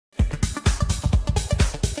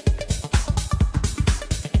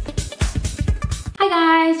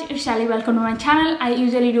guys, it's Shelly. Welcome to my channel. I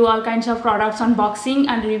usually do all kinds of products unboxing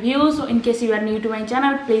and reviews. So in case you are new to my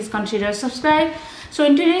channel, please consider subscribe. So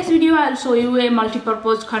in today's video, I'll show you a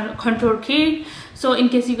multi-purpose contour kit. So in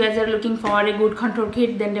case you guys are looking for a good contour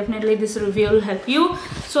kit, then definitely this review will help you.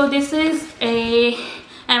 So this is a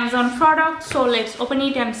Amazon product. So let's open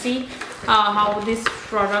it and see how this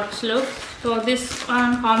product looks. So this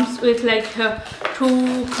one comes with like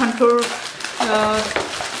two contour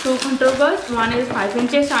boards. One is 5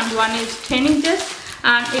 inches and one is 10 inches,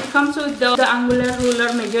 and it comes with the angular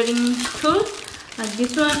ruler measuring tool like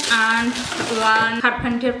this one, and one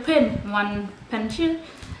Carpenter pen, one pencil,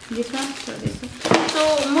 this one. So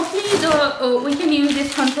mostly we can use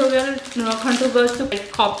this contour boards to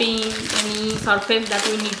like copy any surface that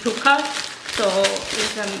we need to cut. So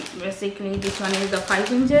this one, basically this one is the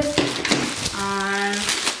 5 inches and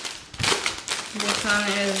this one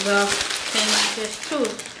is the 10 inches too.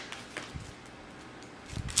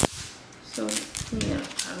 So here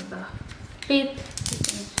are the teeth.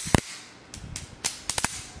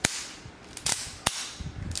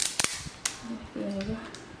 There you go.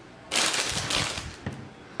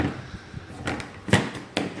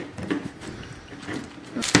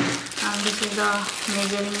 And this is the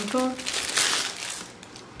measuring tool.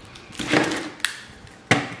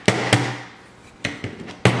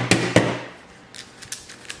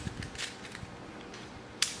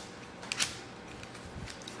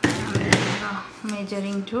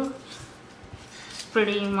 Measuring tool. It's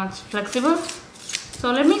pretty much flexible.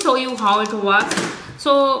 So let me show you how it works.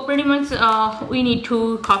 So pretty much we need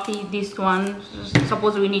to copy this one.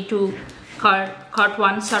 Suppose we need to cut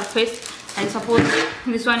one surface. I suppose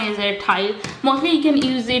this one is a tile. Mostly you can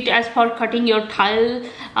use it as for cutting your tile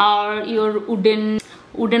or your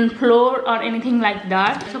wooden floor or anything like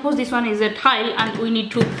that. Suppose this one is a tile and we need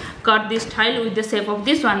to cut this tile with the shape of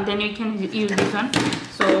this one, then you can use this one.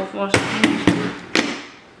 So first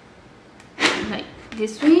like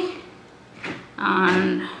this way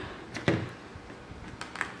and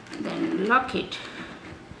then lock it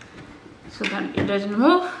so that it doesn't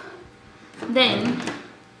move. Then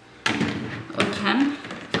we can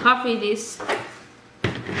copy this.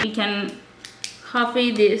 We can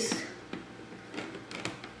copy this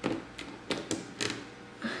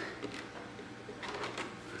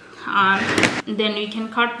and then we can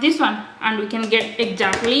cut this one and we can get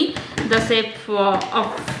exactly the shape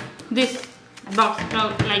of this box.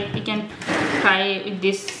 Like we can try with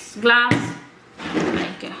this glass,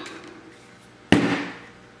 like okay.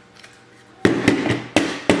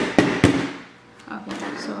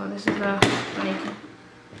 So this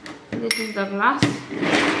is the glass.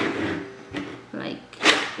 Like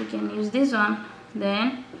we can use this one,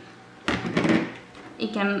 then you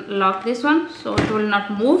can lock this one so it will not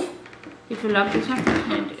move. If you lock this one,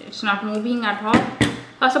 it's not moving at all.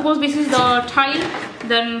 Suppose this is the tile,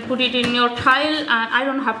 then put it in your tile. I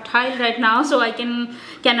don't have tile right now, so I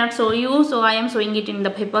cannot show you, so I am showing it in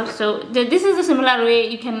the paper. So this is a similar way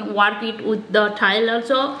you can work it with the tile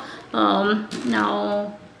also.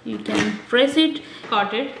 Now you can press it,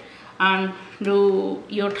 cut it and do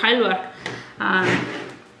your tile work.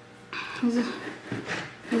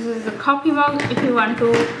 This is the coffee mug. If you want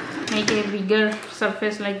to make a bigger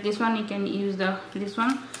surface like this one, you can use this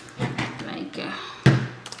one, like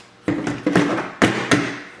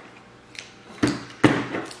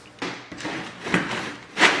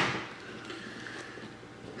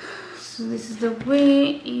so this is the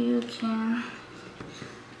way you can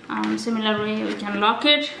similar way we can lock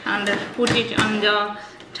it and put it on the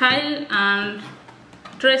tile and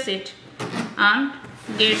trace it and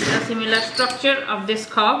get the similar structure of this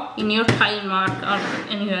curve in your tile mark or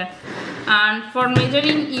anywhere. And for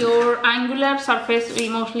measuring your angular surface,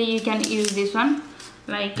 you can use this one.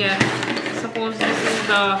 Like suppose this is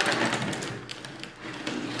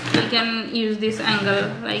you can use this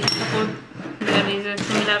angle. Like suppose there is a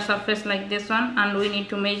similar surface like this one and we need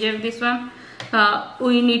to measure this one.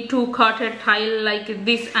 We need to cut a tile like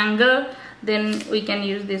this angle, then we can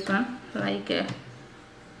use this one. Like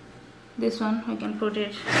this one we can put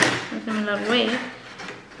it a similar way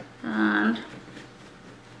and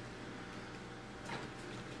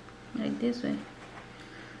like this way,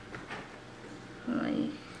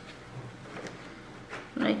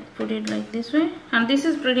 like put it like this way, and this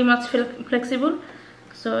is pretty much flexible,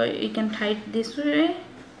 so you can tie it this way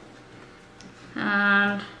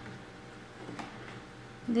and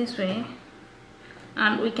this way,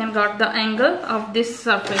 and we can got the angle of this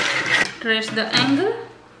surface. Trace the angle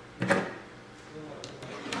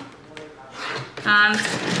and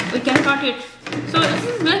we can cut it. So this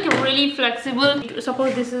is like a really flexible.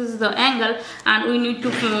 Suppose this is the angle and we need to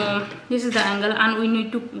this is the angle and we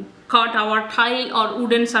need to cut our tile or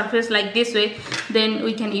wooden surface like this way, then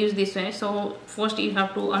we can use this way. So first you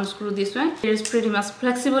have to unscrew this way. It is pretty much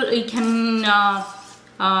flexible. You can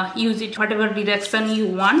use it whatever direction you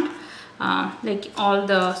want. Like all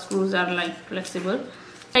the screws are like flexible,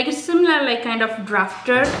 like it's similar like kind of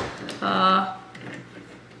drafter.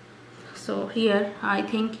 So here I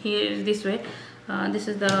think here is this way. This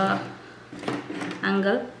is the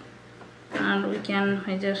angle and we can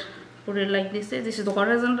measure, put it like this. This is the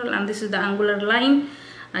horizontal and this is the angular line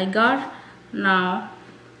I got now.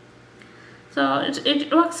 So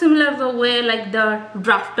it works similar the way like the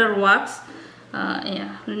drafter works.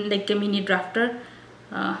 Yeah, like a mini drafter.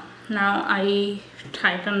 Now I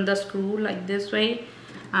tighten the screw like this way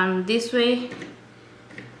and this way,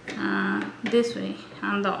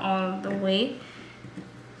 and all the way.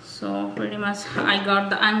 So pretty much I got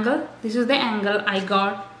the angle. This is the angle I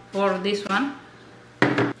got for this one.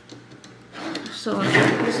 So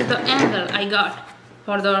this is the angle I got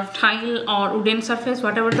for the tile or wooden surface,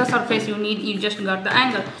 whatever the surface you need, you just got the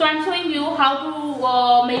angle. So I'm showing you how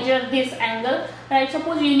to measure this angle, right?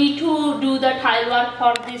 Suppose you need to do the tile work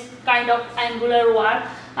for this kind of angular work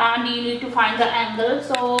and you need to find the angle.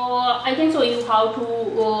 So I can show you how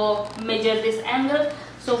to measure this angle.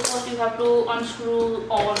 So first you have to unscrew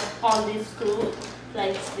all these screws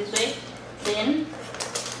like this way. Then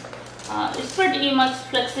it's pretty much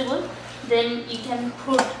flexible. Then you can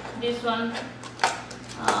put this one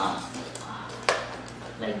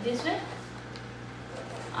like this way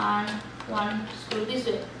and one screw this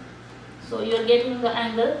way. So you are getting the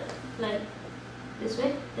angle like this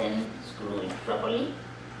way. Then screw it properly,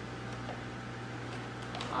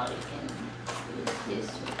 or you can use this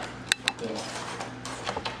way. Yeah,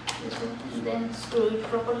 this way, and then screw it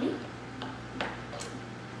properly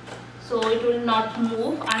so it will not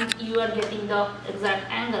move and you are getting the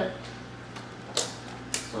exact angle.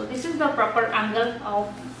 So this is the proper angle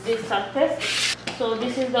of this surface. So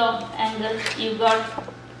this is the angle you got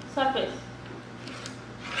surface.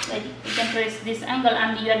 Like you can trace this angle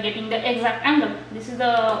and you are getting the exact angle. This is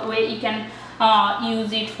the way you can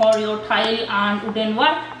use it for your tile and wooden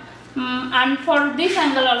work. And for this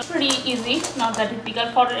angle also pretty easy, not that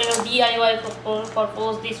difficult. For DIY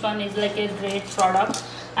purpose, this one is like a great product.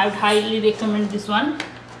 I would highly recommend this one.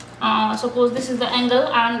 Suppose this is the angle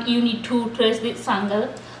and you need to trace this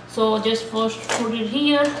angle. So just first put it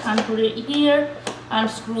here and put it here and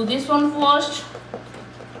screw this one first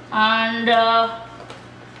and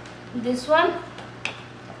this one.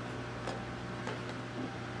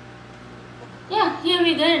 Yeah, here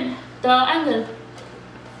we get the angle.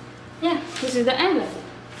 Yeah, this is the angle.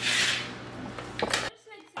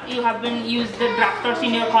 You have been used the drafters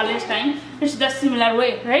in your college time. It's the similar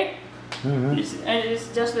way, right?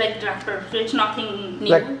 It's just like drafter, so it's nothing new.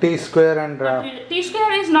 Like T-square and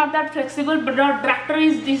T-square is not that flexible, but the drafter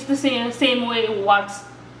is the same way it works.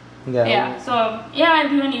 Yeah. So yeah,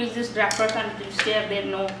 everyone uses this drafters and T-square. They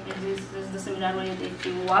know this is the similar way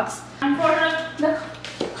it works. And for the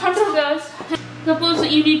contour girls, suppose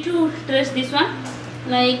you need to trace this one,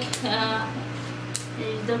 like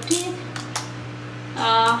is the teeth.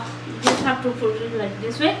 You just have to put it like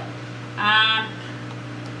this way and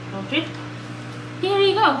put it. Here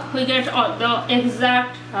you go. We get all the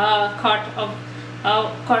exact cut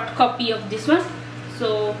copy of this one.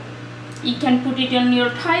 So you can put it on your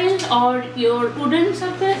tile or your wooden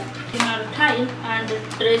surface in your tile and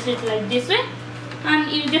trace it like this way,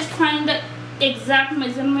 and you just find the exact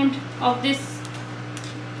measurement of this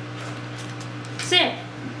shape.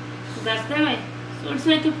 So that's the way. So it's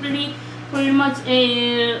like a pretty much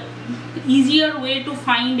a easier way to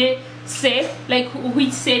find a shape, like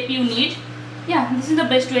which shape you need. Yeah, this is the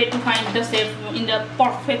best way to find the shape in the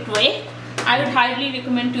perfect way. I would highly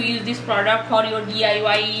recommend to use this product for your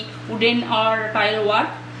DIY wooden or tile work,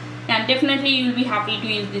 and definitely you will be happy to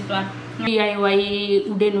use this one. DIY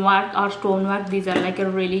wooden work or stone work, these are like a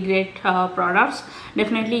really great products.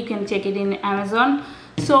 Definitely you can check it in Amazon.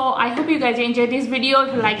 So I hope you guys enjoyed this video.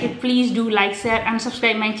 If you like it, please do like, share and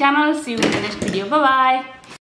subscribe my channel. See you in the next video. Bye bye.